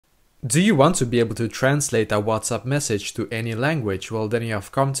Do you want to be able to translate a WhatsApp message to any language? Well, then you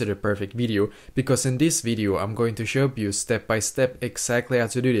have come to the perfect video, because in this video I'm going to show you step by step exactly how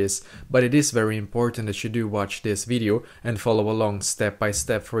to do this, but it is very important that you do watch this video and follow along step by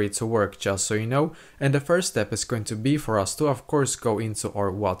step for it to work, just so you know. And the first step is going to be for us to of course go into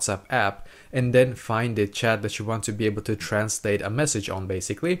our WhatsApp app and then find the chat that you want to be able to translate a message on,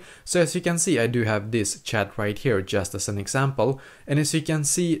 basically. So as you can see, I do have this chat right here just as an example, and as you can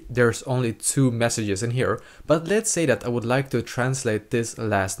see there's only 2 messages in here, but let's say that I would like to translate this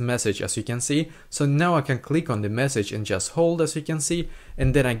last message, as you can see. So now I can click on the message and just hold, as you can see,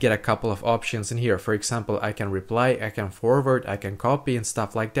 and then I get a couple of options in here. For example, I can reply, I can forward, I can copy and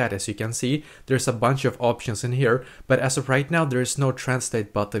stuff like that. As you can see, there's a bunch of options in here, but as of right now there is no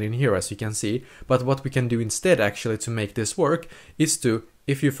translate button in here, as you can see. But what we can do instead actually to make this work is to,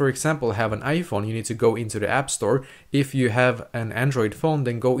 if you for example have an iPhone, you need to go into the App Store. If you have an Android phone,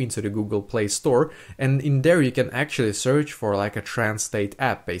 then go into the Google Play Store, and in there you can actually search for like a translate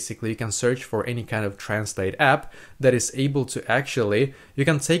app. Basically you can search for any kind of translate app that is able to actually, you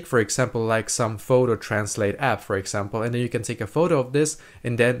can take for example like some photo translate app for example, and then you can take a photo of this,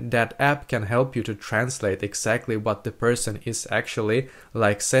 and then that app can help you to translate exactly what the person is actually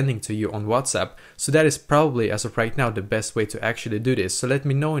like sending to you on WhatsApp. So that is probably as of right now the best way to actually do this. So let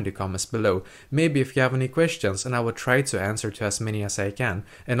me know in the comments below, maybe if you have any questions, and I will try to answer to as many as I can.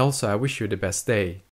 And also I wish you the best day.